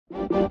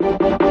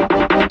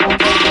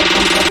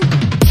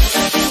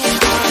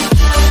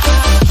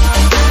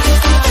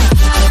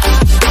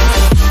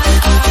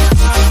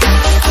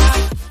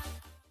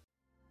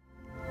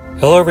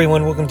Hello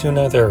everyone, welcome to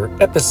another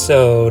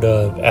episode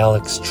of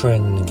Alex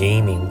Trin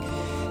Gaming.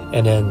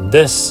 And in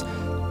this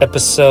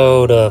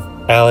episode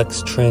of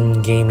Alex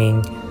Trin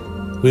Gaming,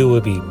 we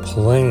will be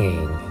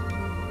playing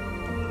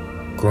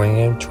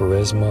Gran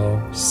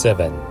Turismo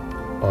 7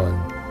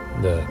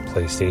 on the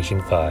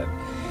PlayStation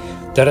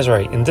 5. That is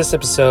right, in this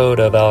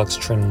episode of Alex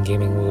Trin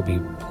Gaming, we'll be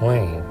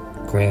playing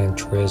Gran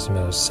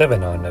Turismo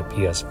 7 on the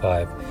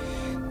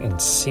PS5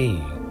 and see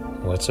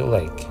what's it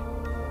like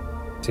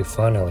to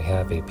finally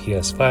have a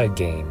PS5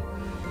 game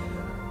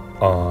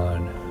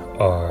on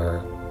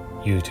our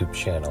YouTube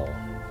channel.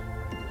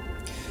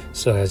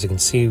 So as you can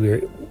see,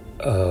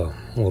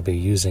 we'll be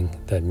using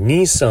the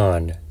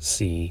Nissan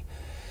C,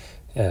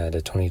 the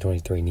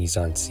 2023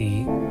 Nissan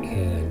C,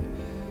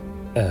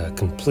 and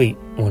complete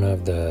one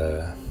of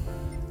the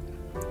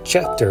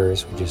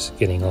chapters, which is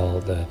getting all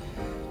the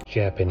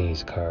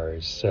Japanese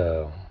cars.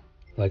 So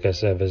like I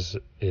said, this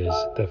is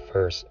the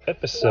first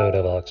episode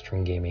of Alex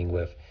Trin Gaming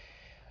with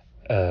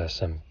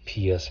some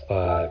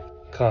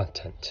PS5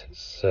 content.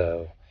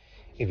 So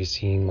if you've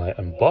seen my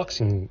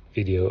unboxing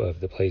video of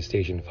the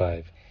PlayStation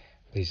 5,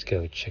 please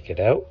go check it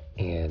out,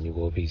 and you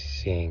will be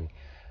seeing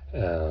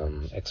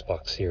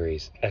Xbox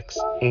Series X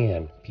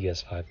and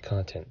PS5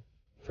 content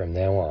from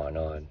now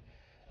on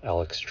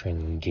Alex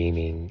Trin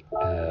Gaming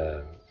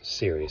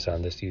series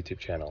on this YouTube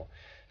channel.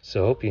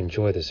 So I hope you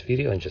enjoy this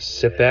video and just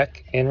sit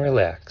back and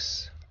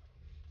relax.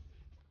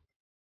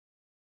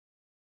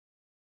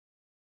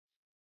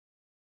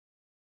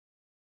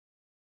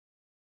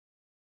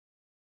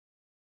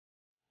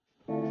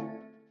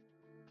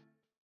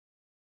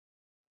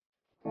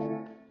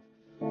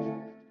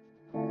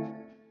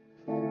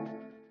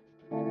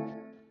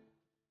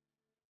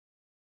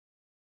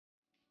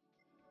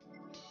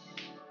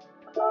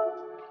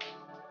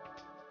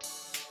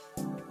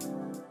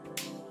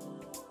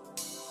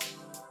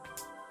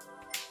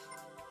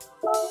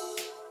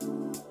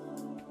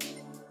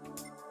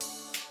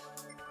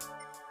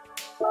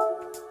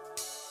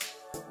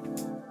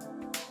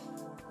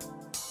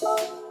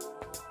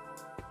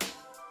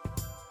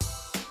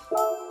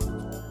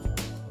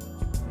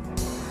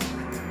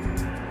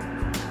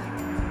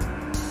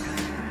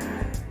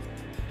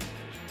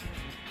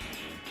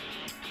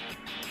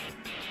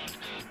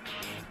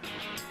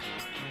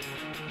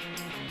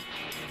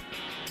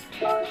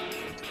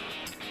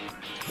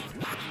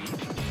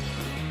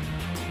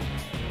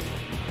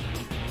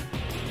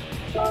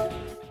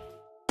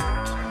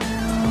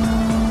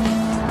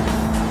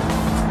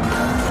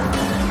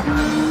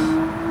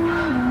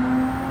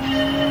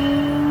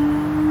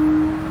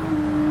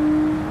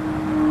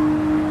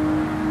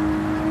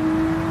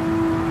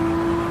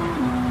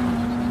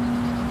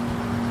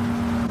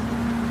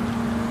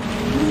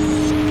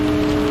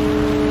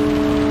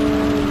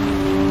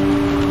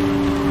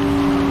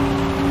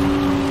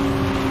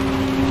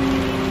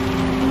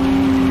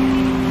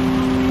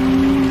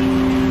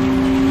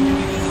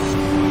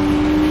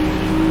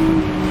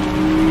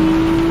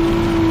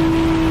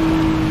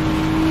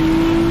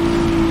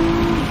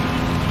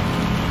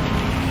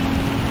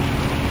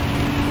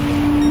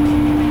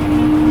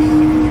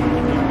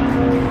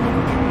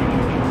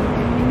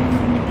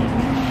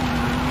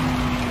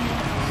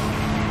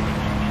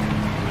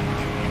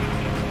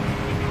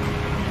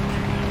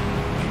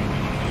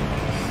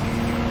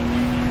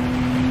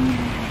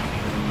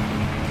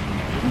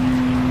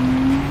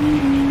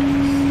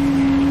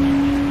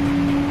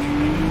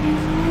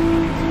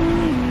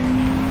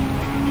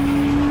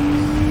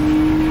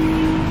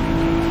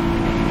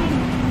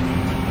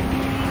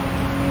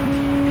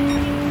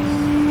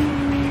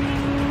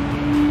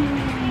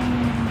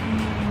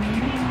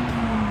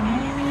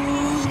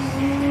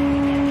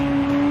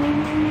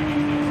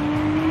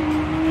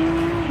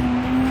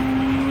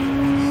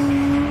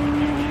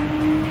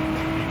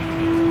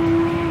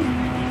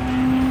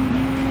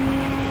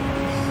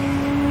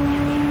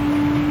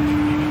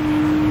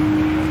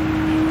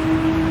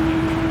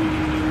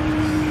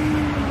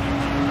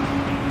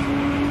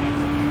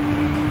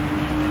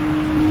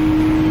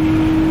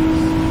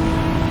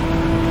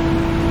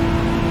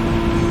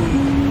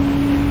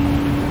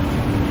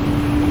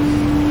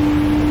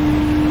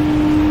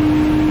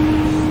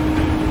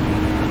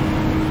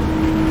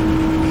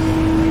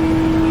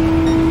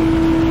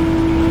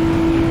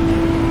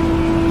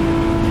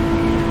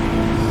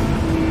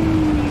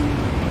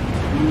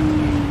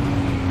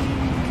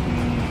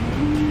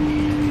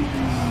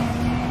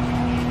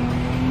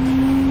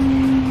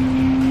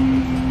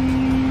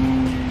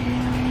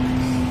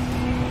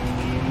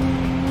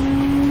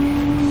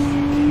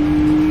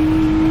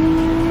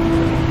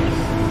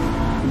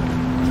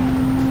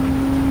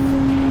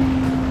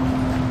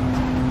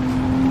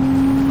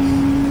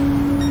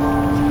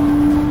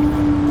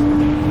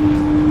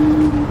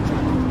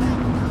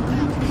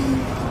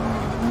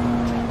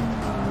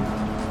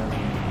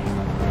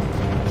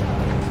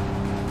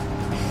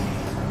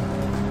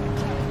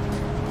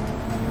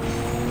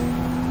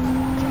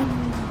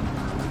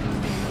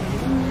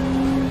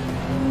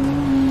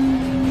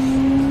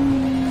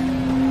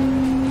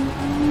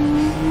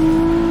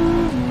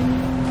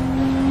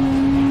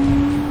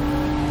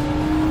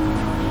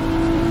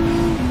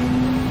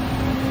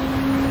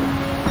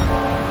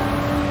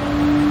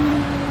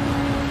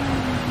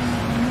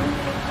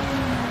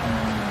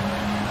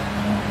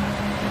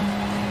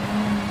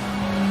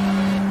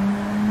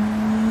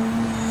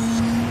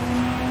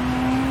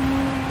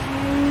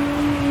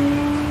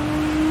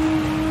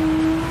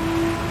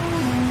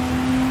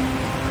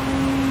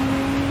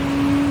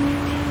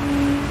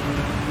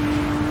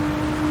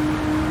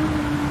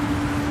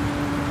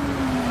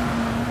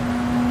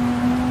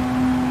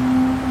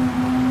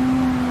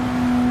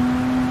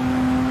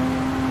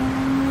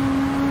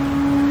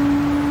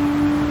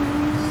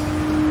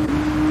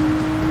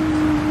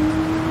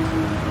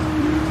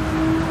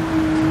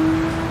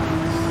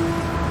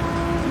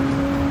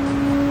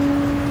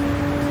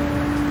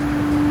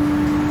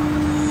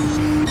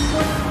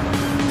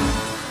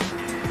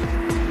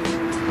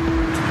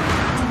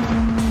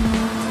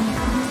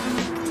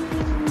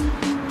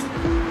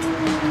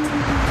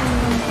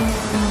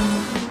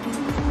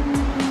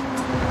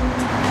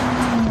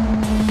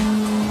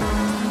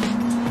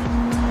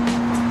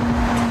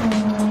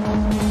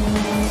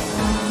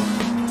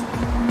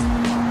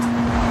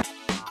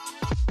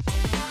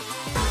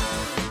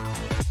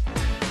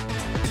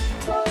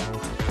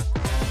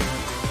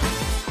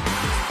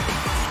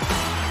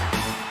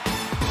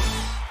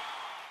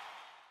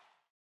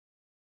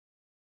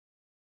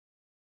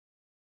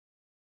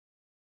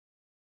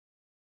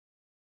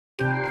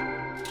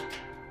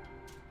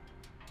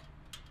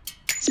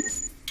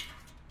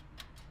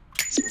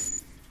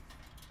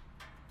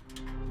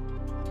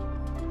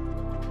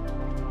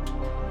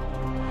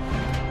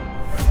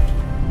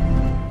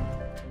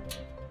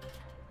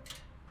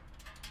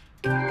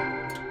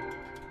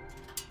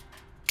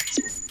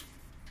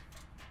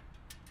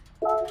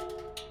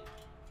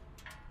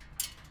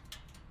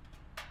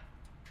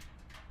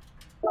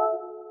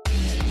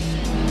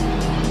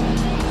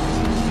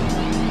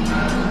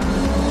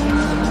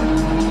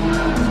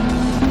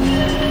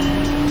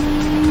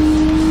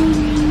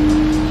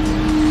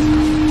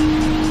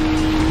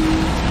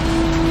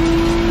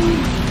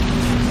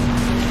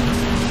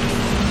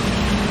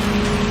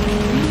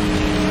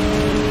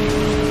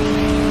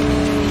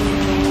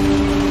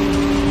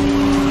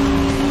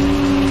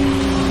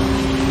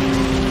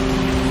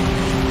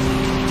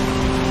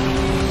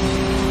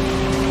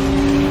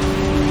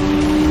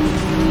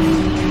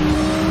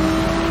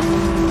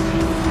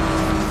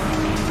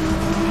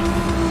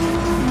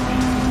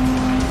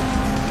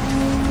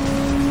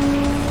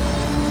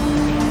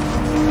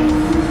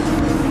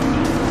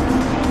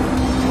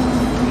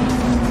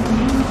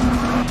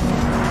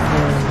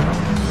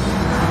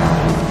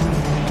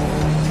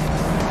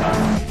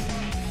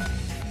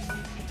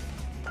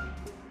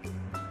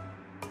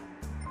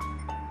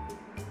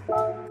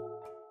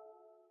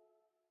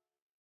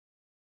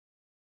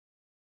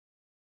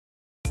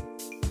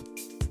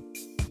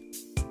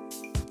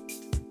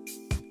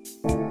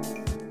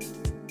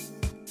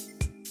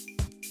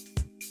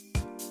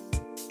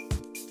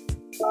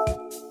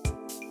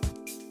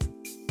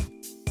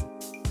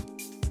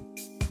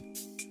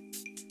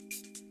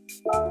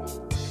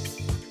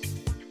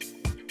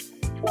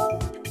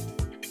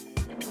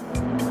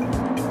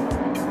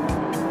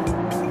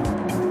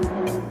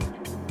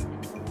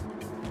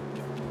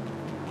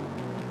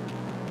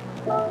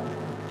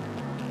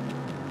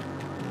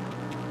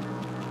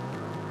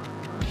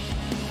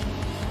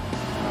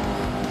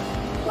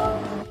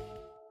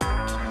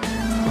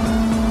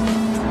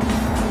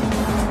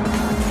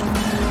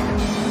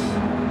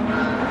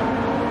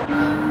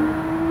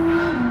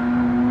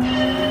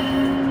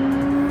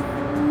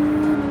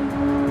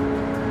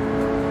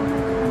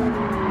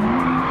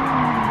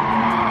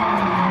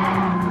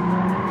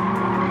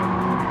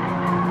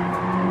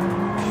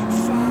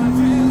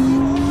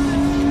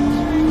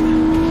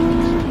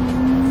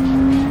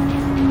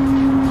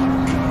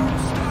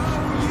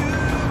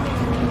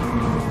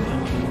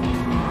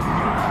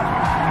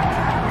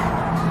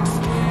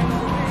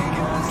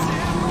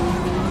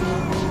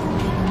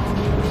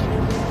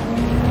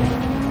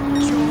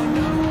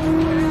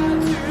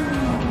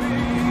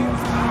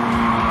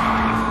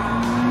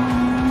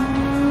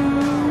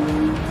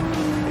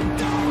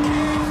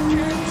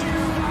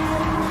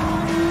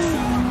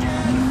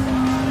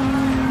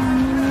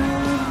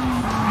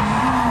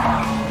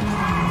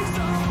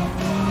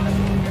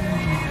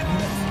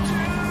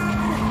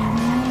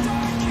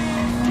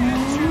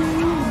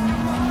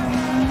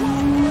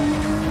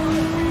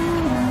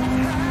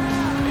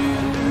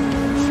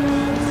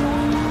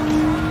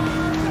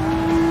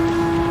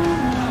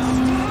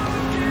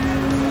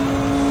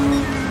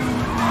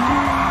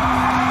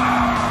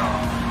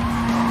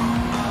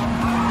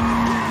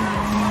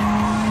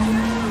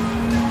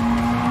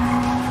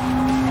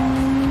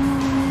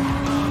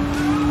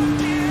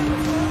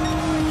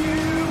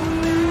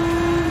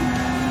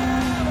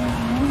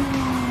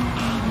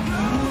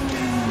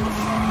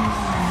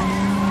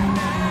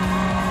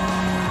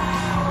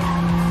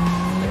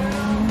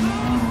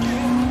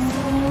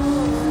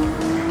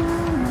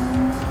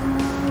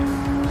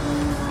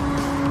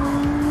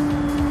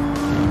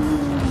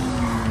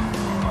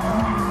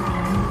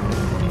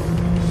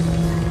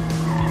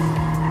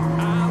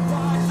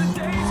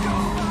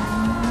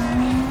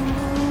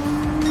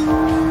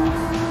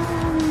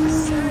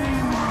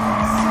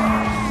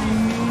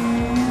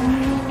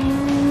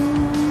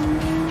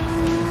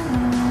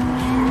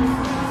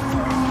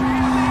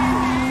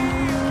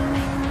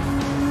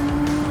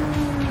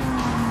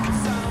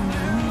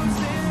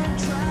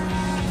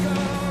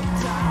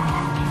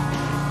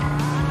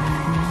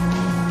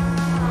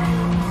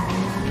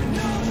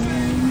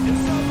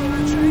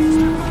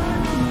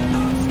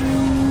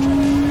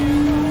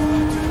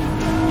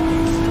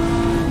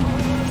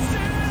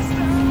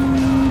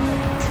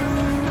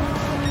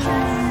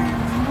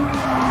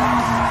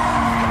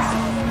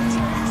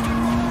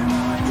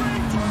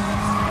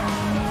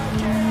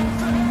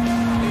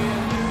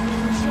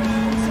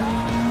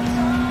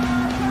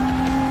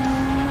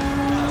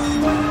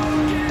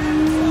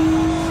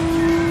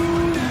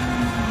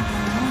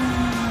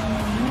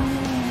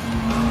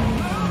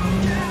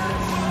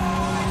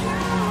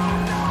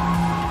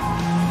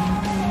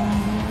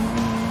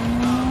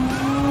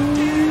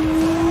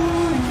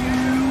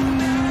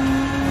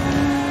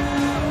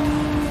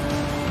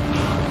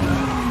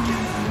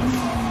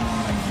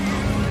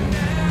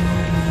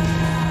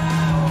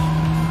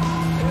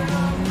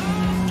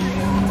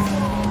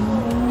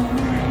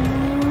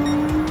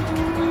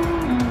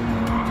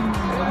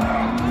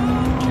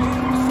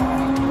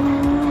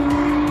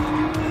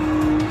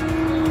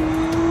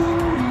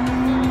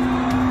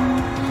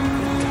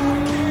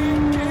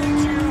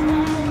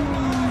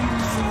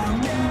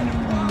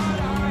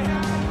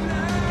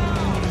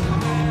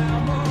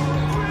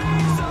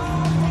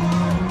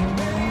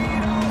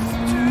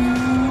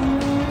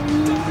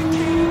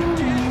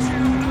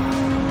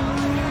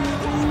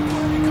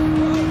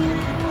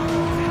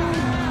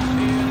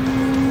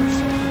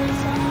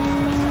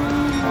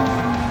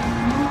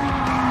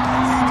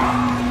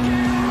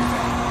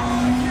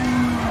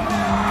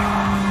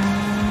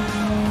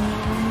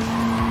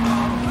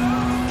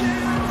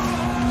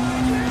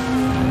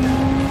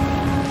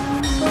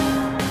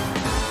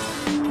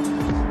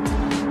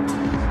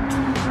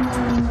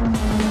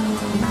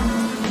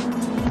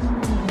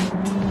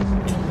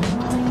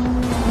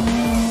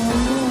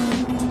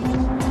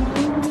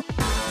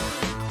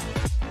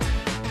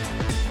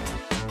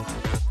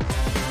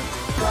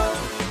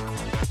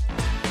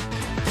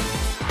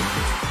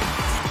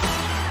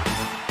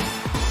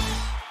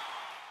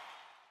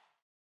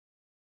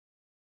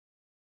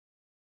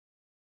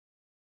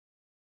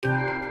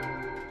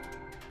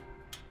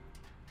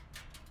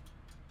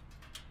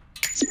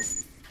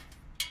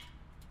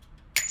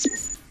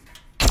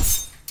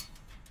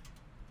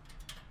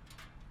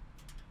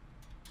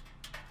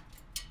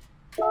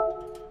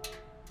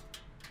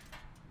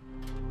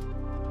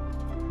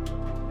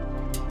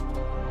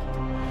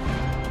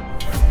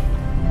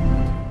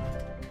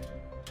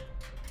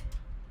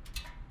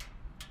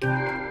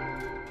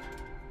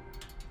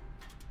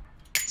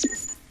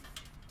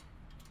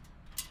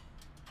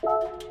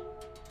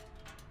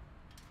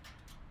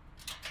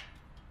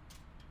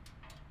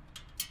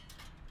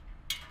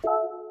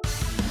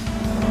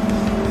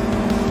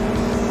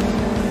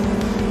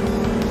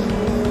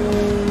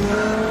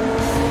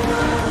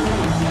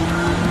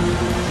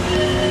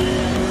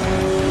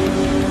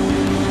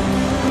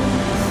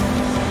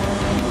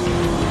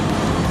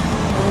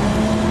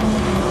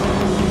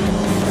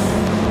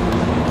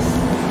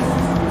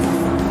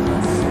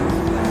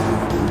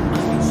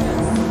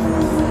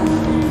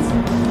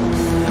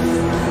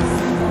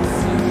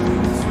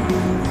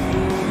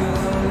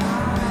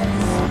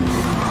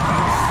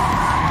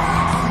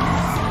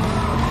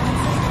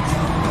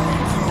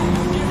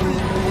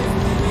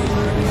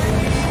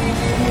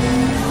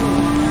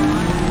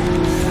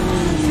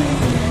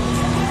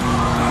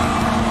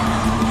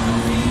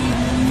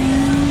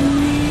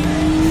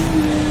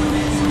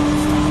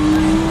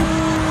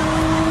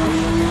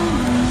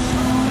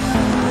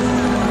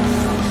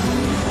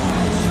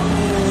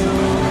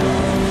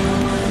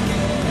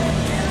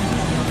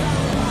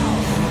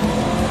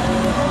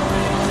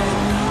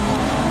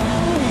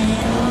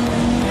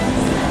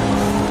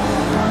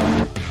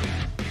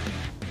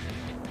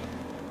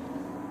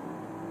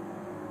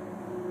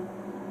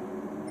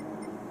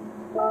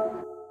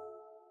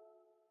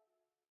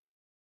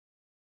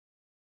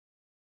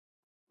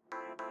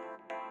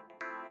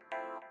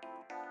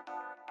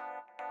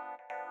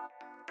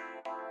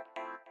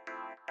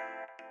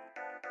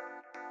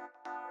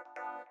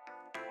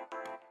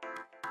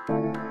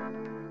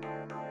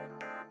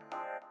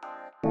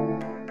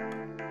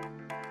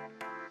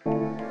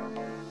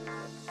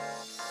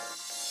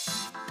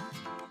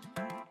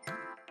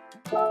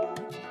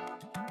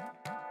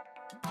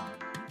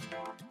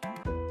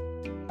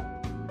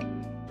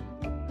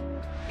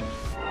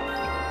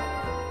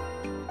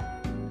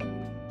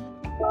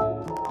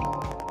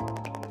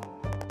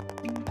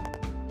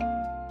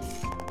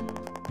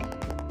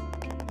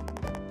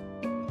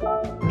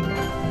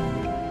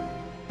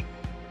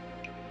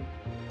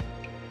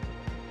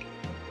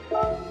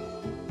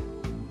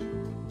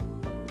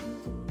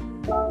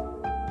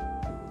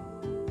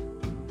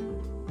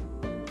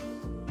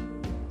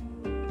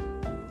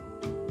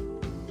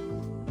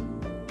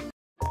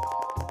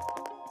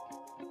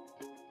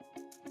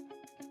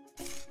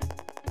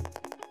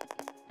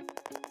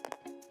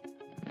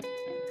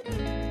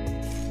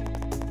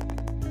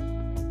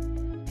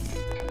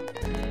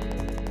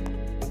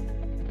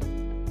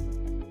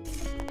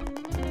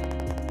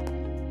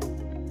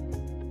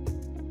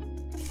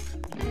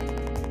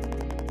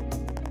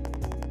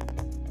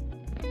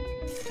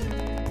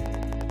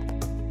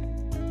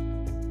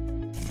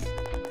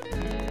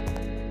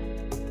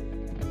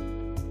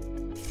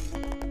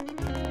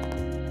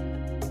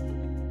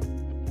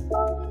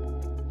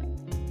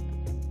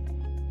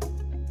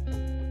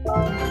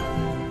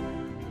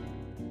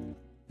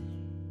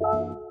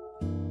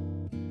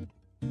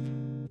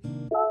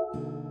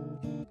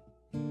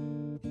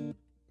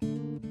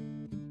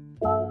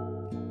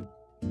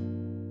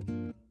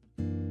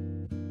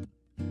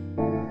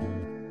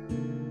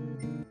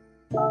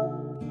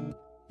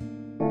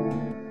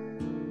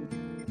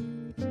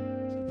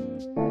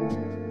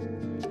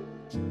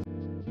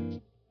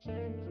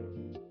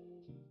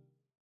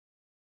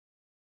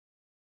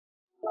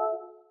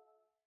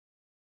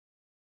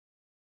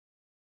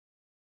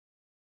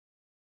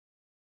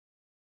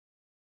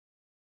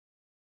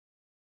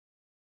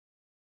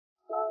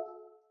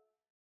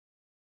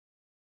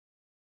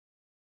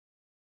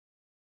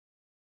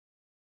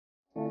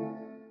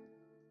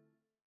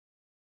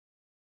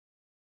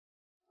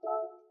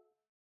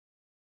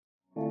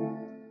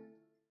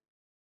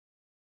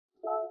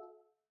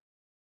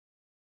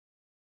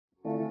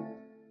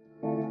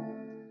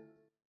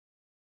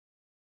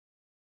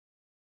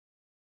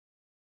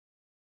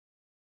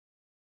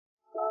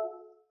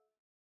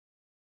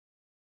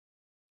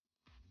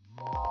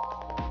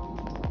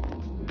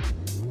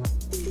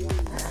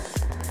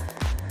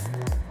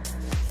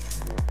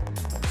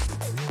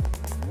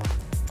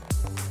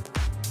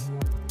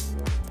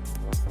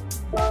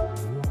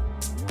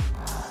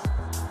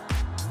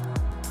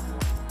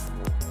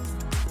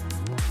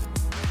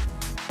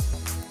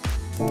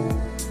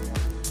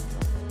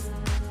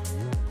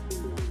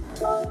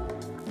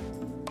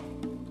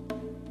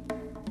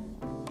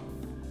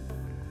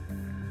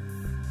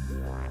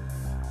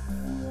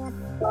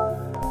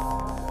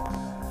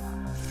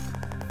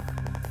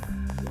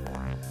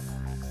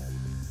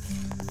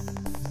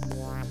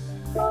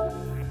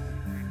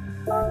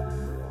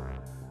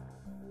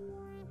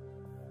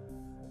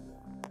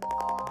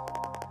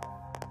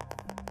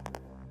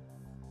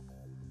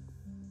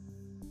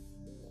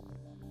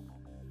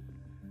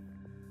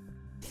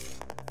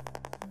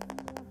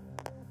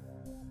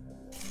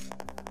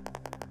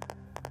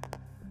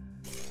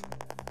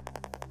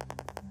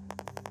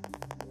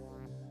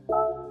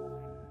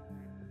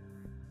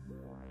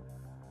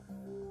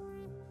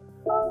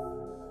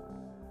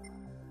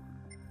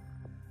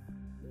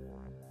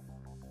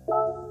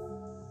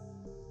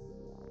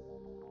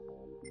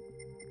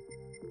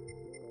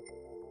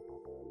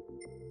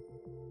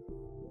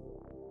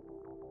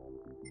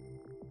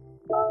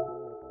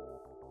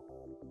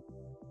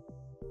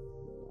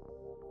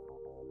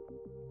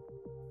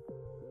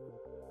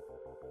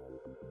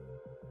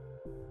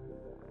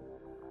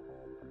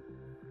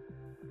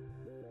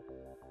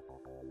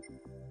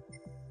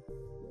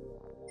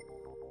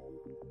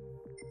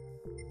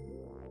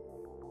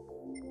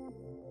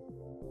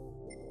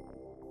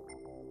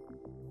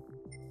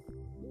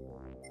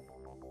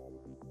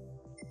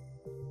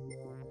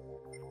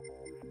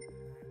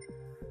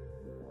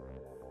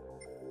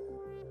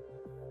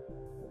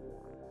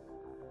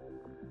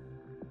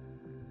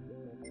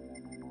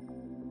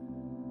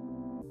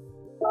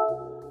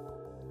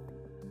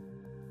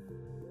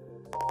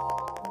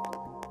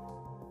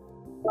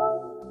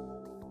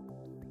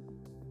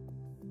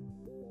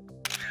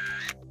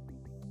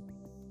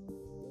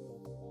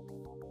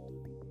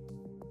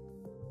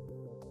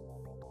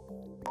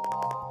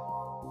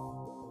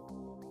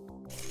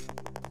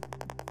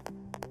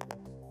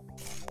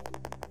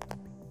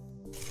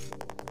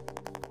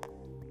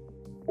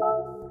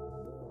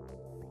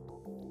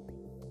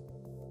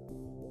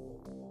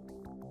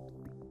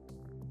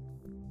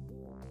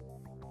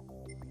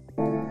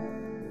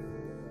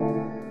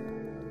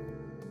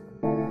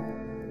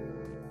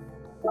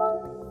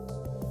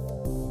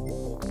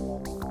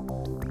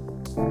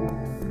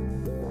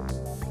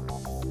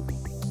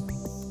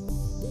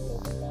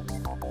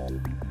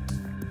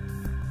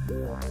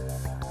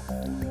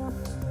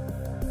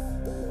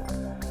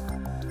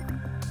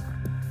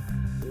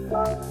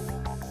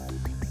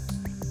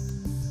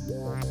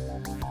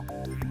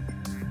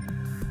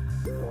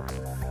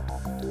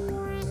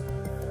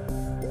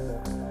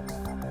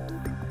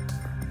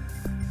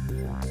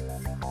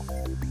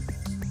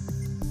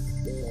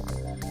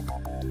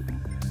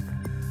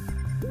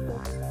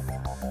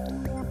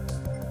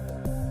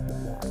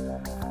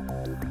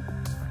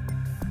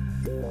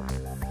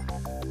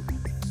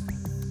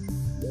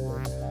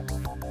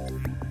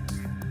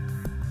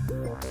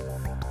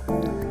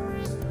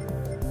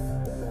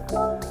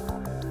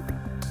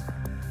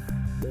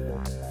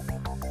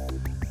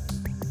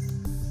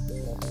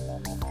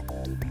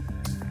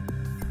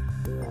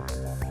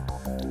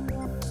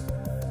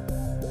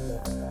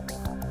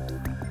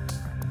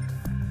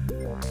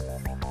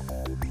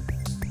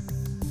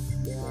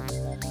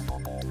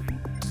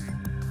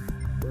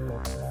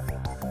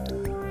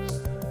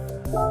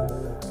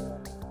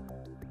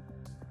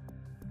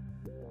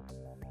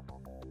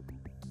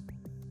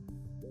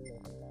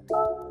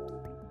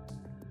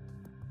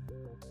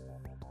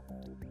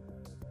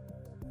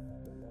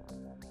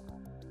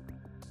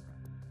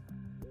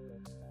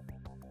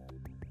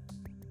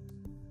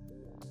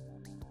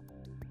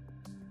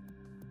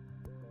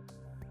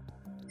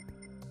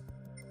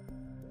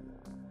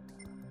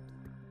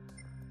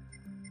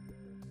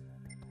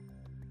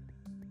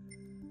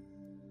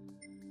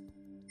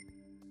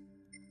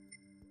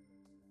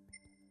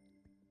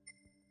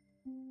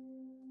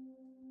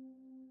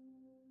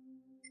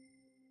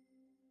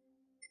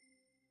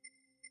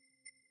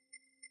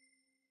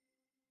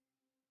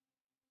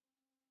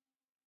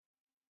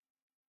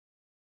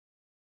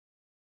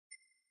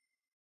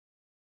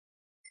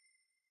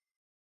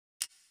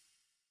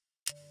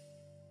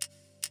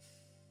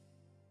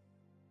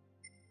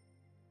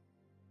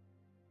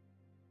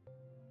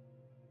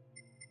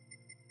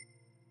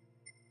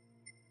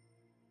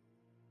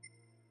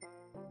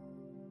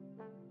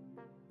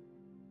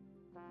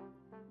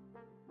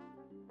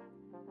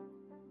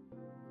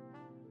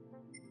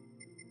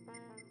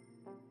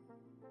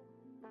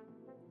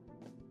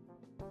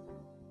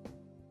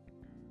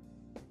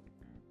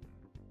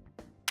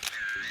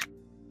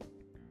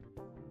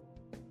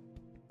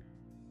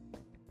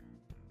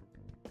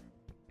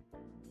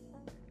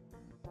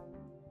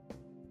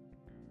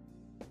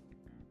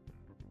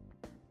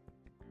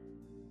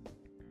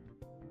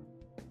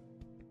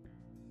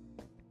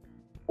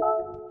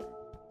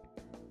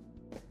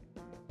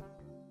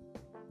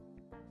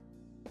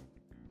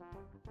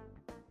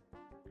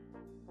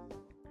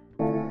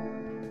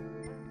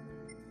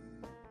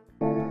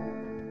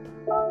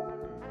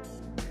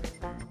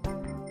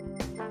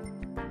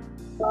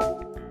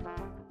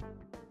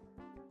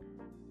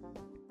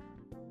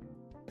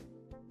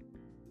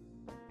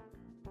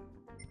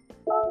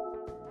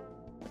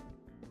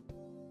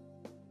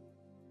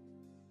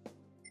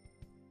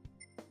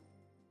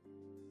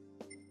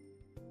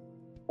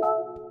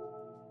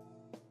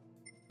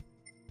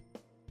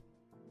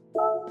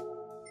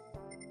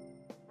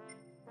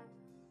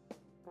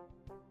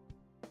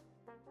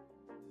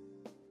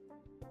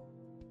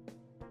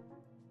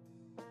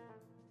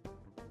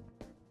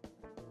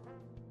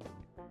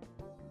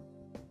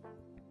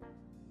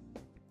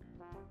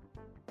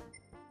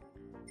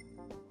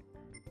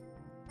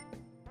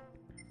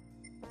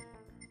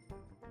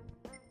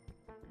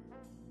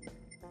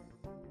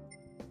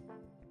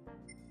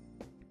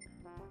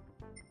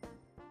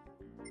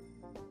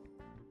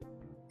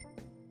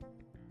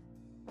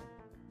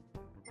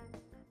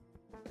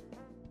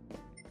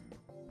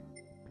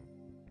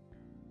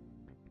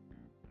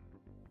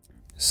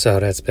 So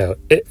that's about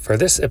it for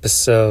this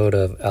episode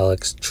of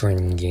Alex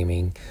Trend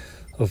Gaming.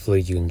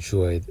 Hopefully you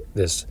enjoyed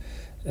this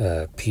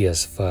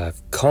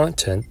PS5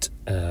 content.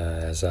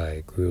 As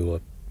I grew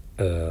up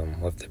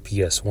with the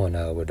PS1,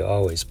 I would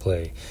always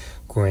play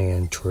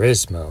Gran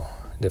Turismo,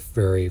 the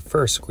very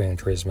first Gran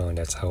Turismo, and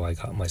that's how I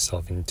got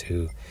myself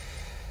into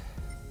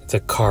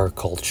the car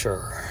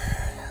culture.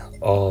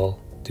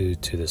 All due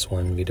to this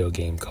one video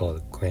game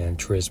called Gran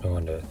Turismo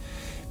on the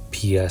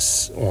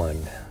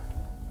PS1.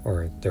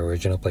 Or the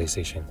original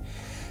PlayStation.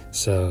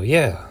 So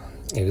yeah,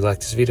 if you like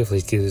this video,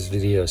 please give this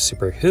video a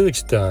super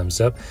huge thumbs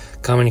up.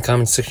 Comment in the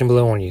comment section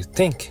below what you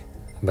think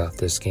about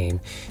this game.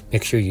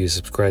 Make sure you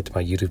subscribe to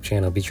my YouTube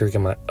channel. Be sure to get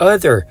my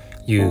other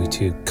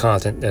YouTube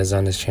content that's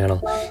on this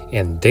channel.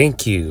 And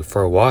thank you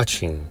for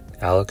watching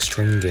Alex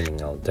Trend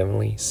Gaming. I'll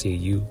definitely see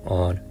you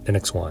on the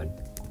next one.